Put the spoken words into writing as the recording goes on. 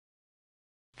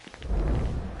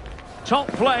Top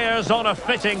players on a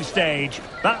fitting stage.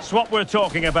 That's what we're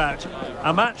talking about.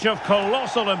 A match of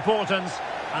colossal importance.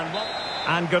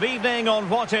 And good evening on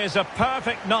what is a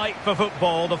perfect night for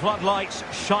football. The floodlights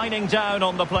shining down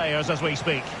on the players as we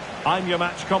speak. I'm your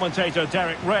match commentator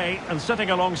Derek Ray, and sitting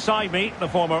alongside me, the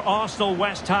former Arsenal,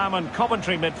 West Ham and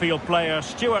Coventry midfield player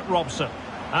Stuart Robson.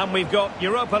 And we've got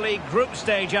Europa League group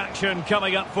stage action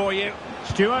coming up for you.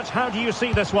 Stuart, how do you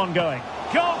see this one going?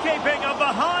 Goalkeeping of the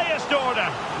highest order.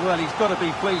 Well, he's got to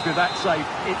be pleased with that save.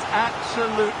 It's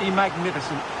absolutely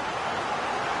magnificent.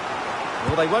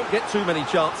 Well, they won't get too many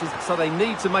chances, so they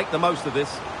need to make the most of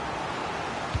this.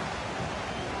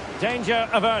 Danger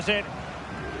averted.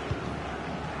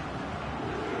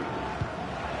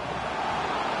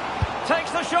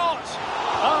 Takes the shot.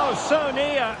 Oh, so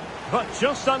near, but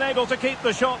just unable to keep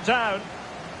the shot down.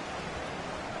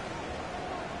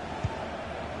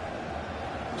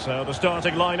 So the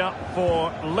starting lineup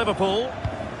for Liverpool.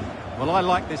 Well, I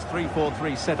like this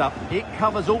 3-4-3 setup. It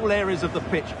covers all areas of the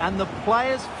pitch, and the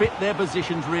players fit their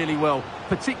positions really well,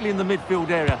 particularly in the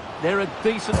midfield area. They're a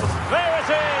decent... There it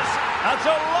is! A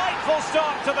delightful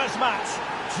start to this match.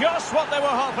 Just what they were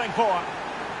hoping for.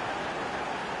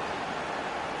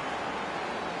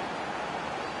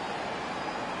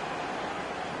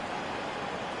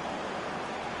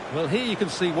 Well, here you can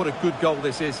see what a good goal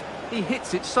this is. He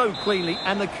hits it so cleanly,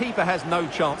 and the keeper has no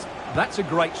chance. That's a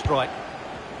great strike.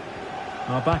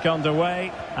 Well, back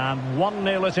underway, and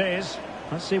 1-0 it is.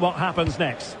 Let's see what happens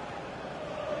next.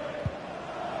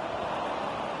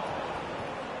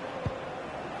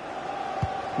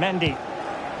 Mendy.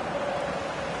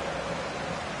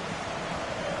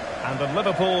 And the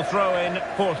Liverpool throw-in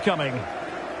forthcoming.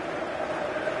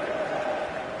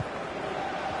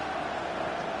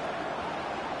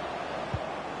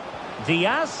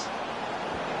 Diaz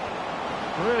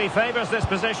really favours this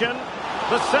position.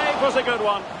 The save was a good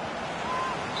one.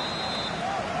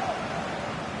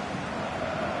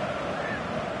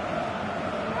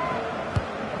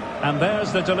 And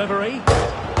there's the delivery.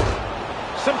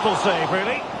 Simple save,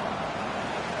 really.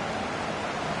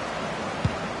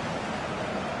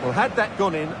 Well, had that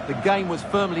gone in, the game was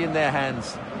firmly in their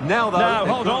hands. Now, though... Now,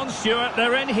 hold on, Stuart.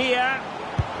 They're in here.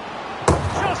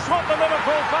 Just what the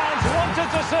Liverpool fans wanted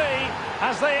to see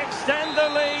as they extend the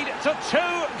lead to 2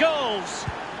 goals.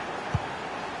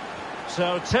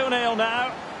 So 2-0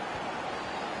 now.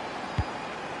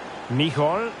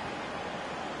 Michel.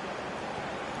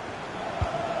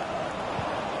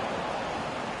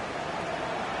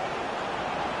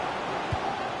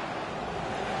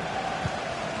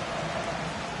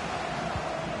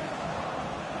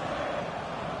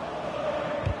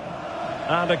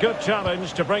 And a good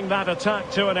challenge to bring that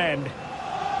attack to an end.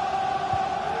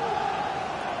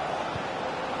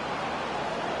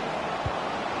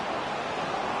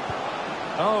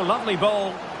 Oh, lovely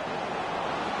ball.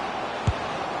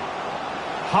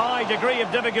 High degree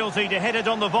of difficulty to hit it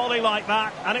on the volley like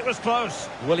that, and it was close.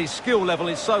 Well, his skill level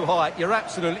is so high, you're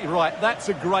absolutely right. That's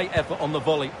a great effort on the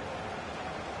volley.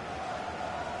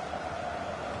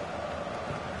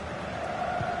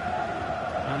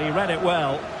 And he read it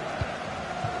well.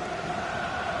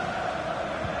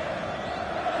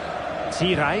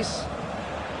 Rice.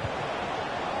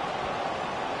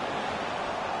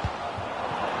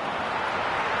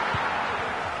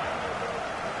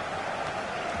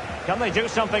 Can they do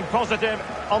something positive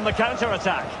on the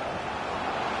counter-attack?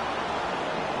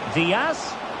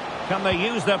 Diaz. Can they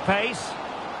use their pace?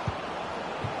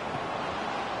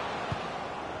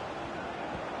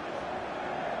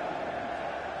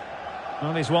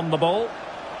 Well, he's won the ball.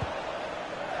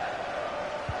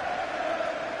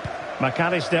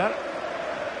 McAllister.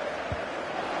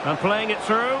 And playing it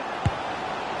through.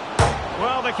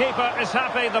 Well, the keeper is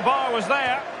happy. The bar was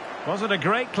there. Was it a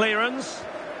great clearance?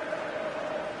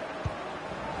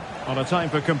 On a time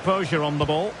for composure on the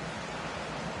ball.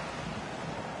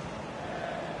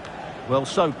 Well,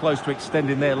 so close to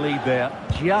extending their lead there.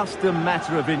 Just a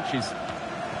matter of inches.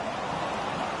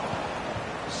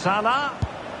 Salah.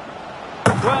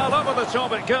 Well, over the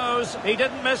top it goes. He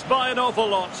didn't miss by an awful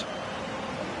lot.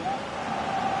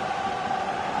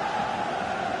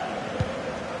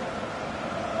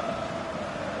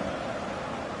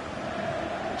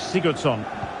 Sigurdsson.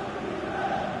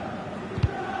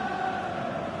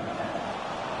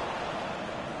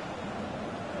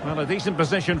 Well, a decent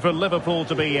position for Liverpool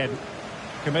to be in.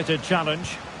 Committed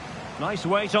challenge. Nice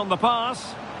weight on the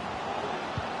pass.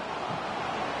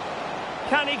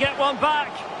 Can he get one back?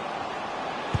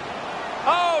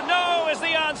 Oh, no is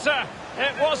the answer.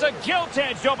 It was a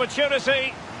gilt-edged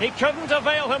opportunity. He couldn't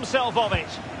avail himself of it.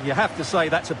 You have to say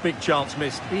that's a big chance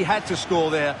missed. He had to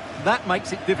score there. That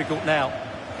makes it difficult now.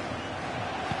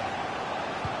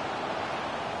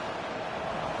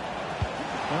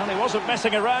 Well, he wasn't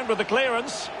messing around with the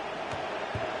clearance.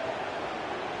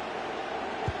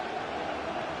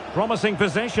 Promising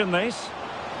position, this.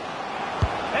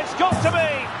 It's got to be!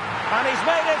 And he's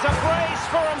made it a brace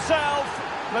for himself.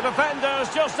 The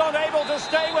defender's just unable to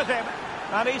stay with him.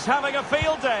 And he's having a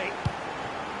field day.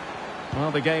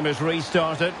 Well, the game is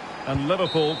restarted. And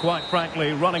Liverpool, quite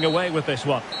frankly, running away with this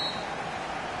one.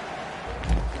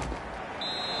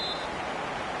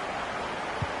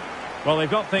 Well, they've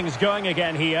got things going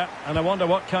again here. And I wonder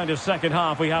what kind of second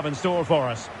half we have in store for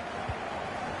us.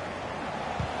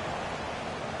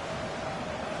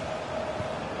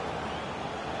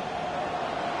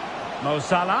 Mo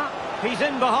Salah, he's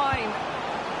in behind.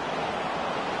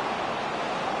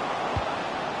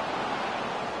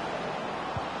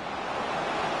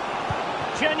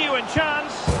 Genuine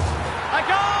chance. A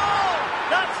goal!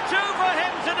 That's two for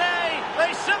him today.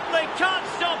 They simply can't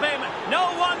stop him.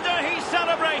 No wonder he's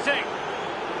celebrating.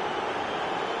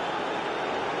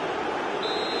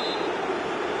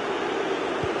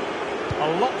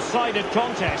 A lopsided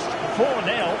contest,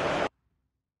 4-0.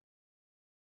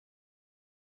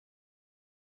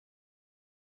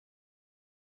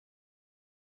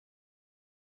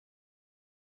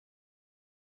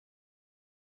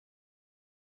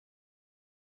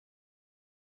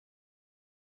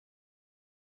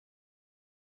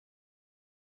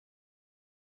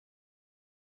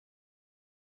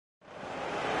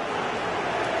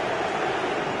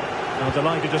 I'm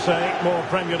delighted to say more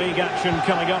Premier League action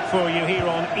coming up for you here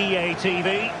on EA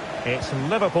TV. It's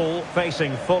Liverpool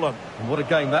facing Fulham. And what a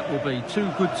game that will be. Two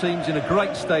good teams in a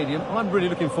great stadium. I'm really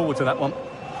looking forward to that one.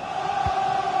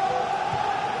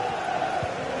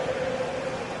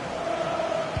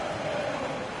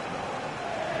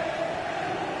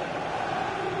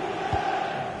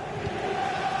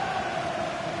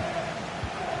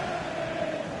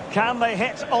 Can they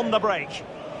hit on the break?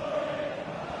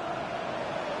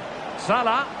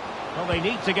 Salah. Well, they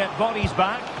need to get bodies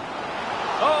back.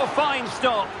 Oh, fine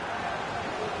stop.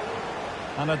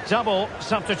 And a double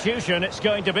substitution it's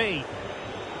going to be.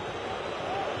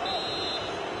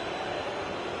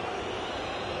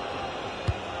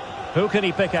 Who can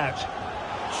he pick out?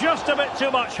 Just a bit too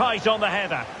much height on the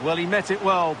header. Well, he met it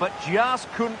well, but just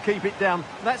couldn't keep it down.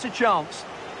 That's a chance.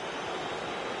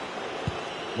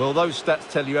 Well, those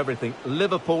stats tell you everything.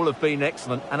 Liverpool have been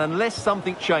excellent, and unless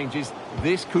something changes,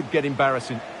 this could get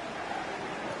embarrassing.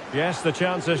 Yes, the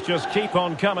chances just keep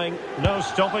on coming. No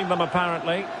stopping them,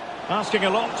 apparently. Asking a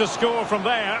lot to score from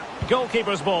there.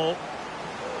 Goalkeeper's ball.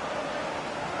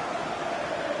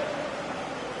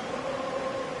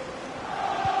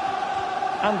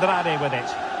 Andrade with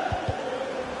it.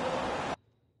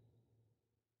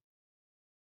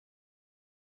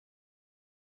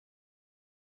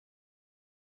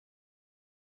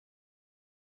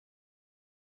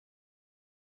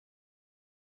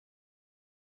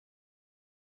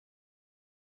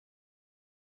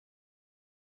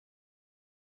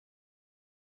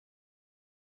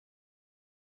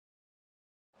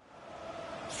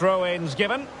 Throw-ins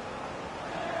given.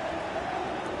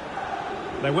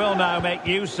 They will now make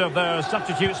use of their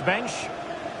substitutes bench.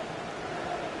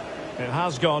 It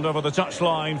has gone over the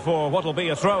touchline for what will be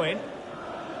a throw-in.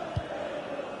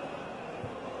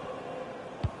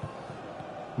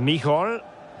 Michel.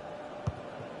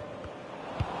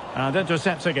 And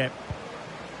intercepts again.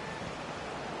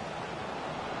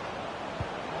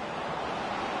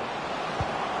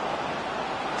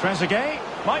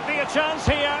 Trezeguet. Might be a chance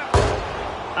here.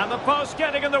 And the post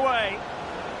getting in the way.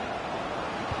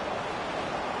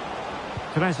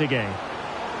 Trezeguet.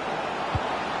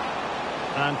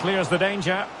 And clears the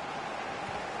danger.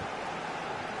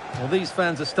 Well, these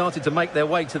fans have started to make their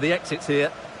way to the exits here.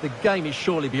 The game is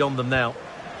surely beyond them now.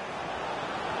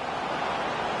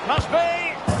 Must be.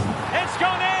 It's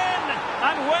gone in.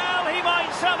 And well, he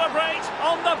might celebrate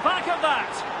on the back of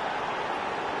that.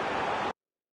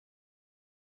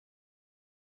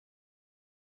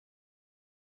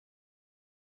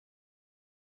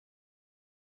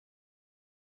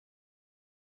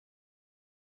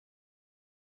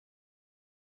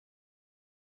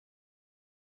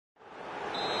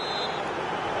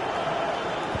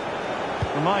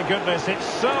 My goodness, it's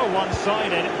so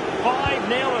one-sided.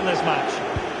 5-0 in this match.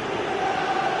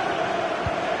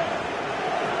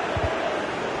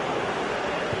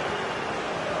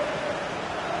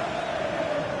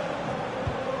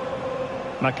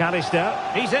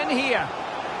 McAllister, he's in here.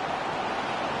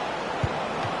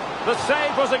 The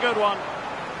save was a good one.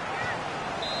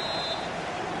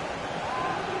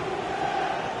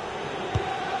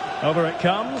 Over it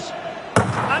comes.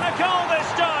 And a goal this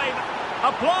time.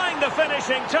 Applying the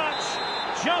finishing touch.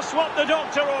 Just what the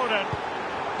doctor ordered.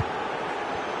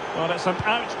 Well, it's an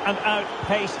out-and-out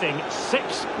pasting.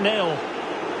 6-0.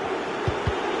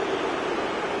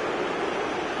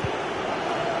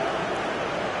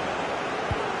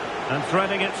 And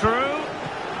threading it through.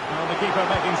 Well, the keeper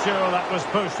making sure that was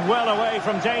pushed well away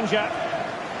from danger.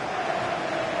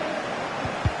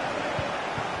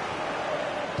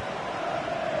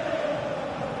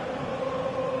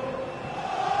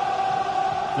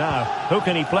 Now, who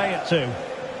can he play it to?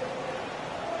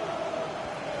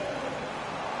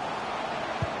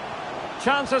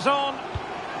 Chances on.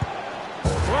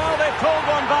 Well, they pulled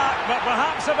one back, but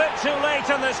perhaps a bit too late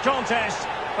in this contest.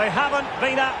 They haven't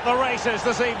been at the races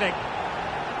this evening.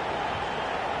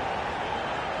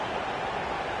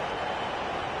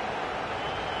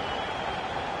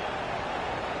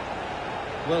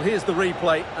 Well, here's the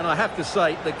replay, and I have to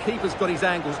say, the keeper's got his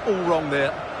angles all wrong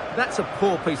there. That's a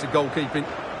poor piece of goalkeeping.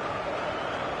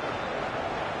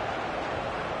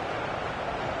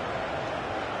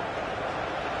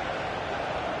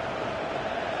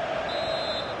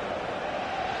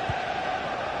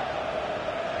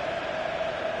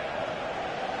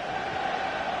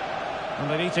 And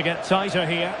they need to get tighter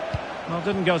here. Well,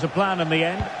 didn't go to plan in the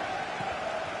end.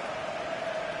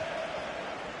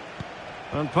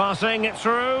 And passing it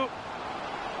through.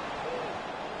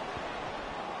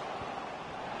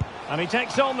 And he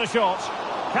takes on the shot.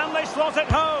 Can they slot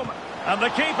it home? And the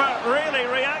keeper really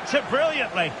reacted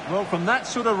brilliantly. Well, from that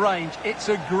sort of range, it's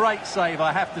a great save,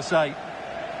 I have to say.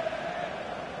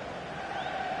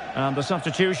 And the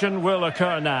substitution will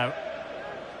occur now.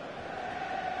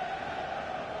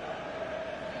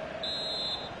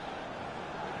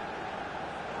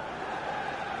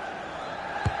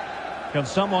 Can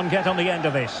someone get on the end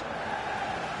of this?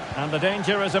 And the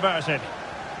danger is averted.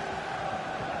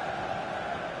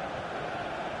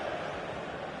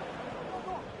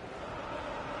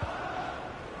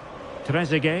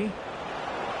 Trezeguet.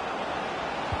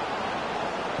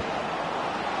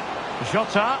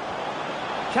 Jota.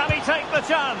 Can he take the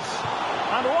chance?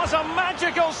 And what a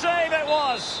magical save it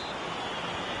was!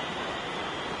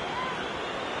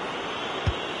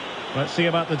 Let's see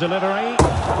about the delivery.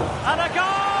 And a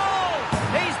goal!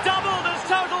 He's doubled his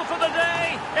total for the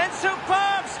day in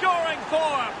superb scoring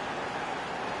form.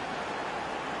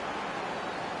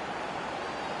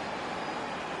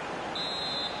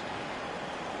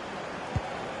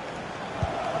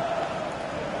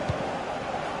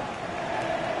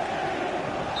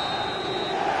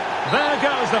 There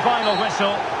goes the final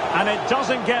whistle, and it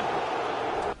doesn't get...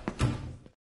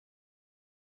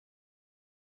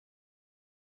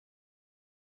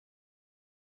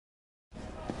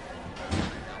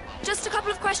 Just a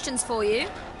couple of questions for you.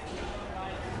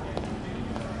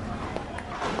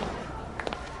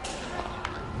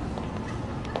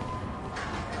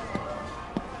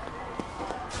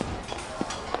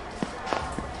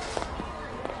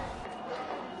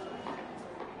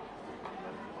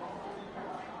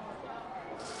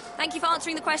 Thank you for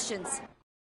answering the questions.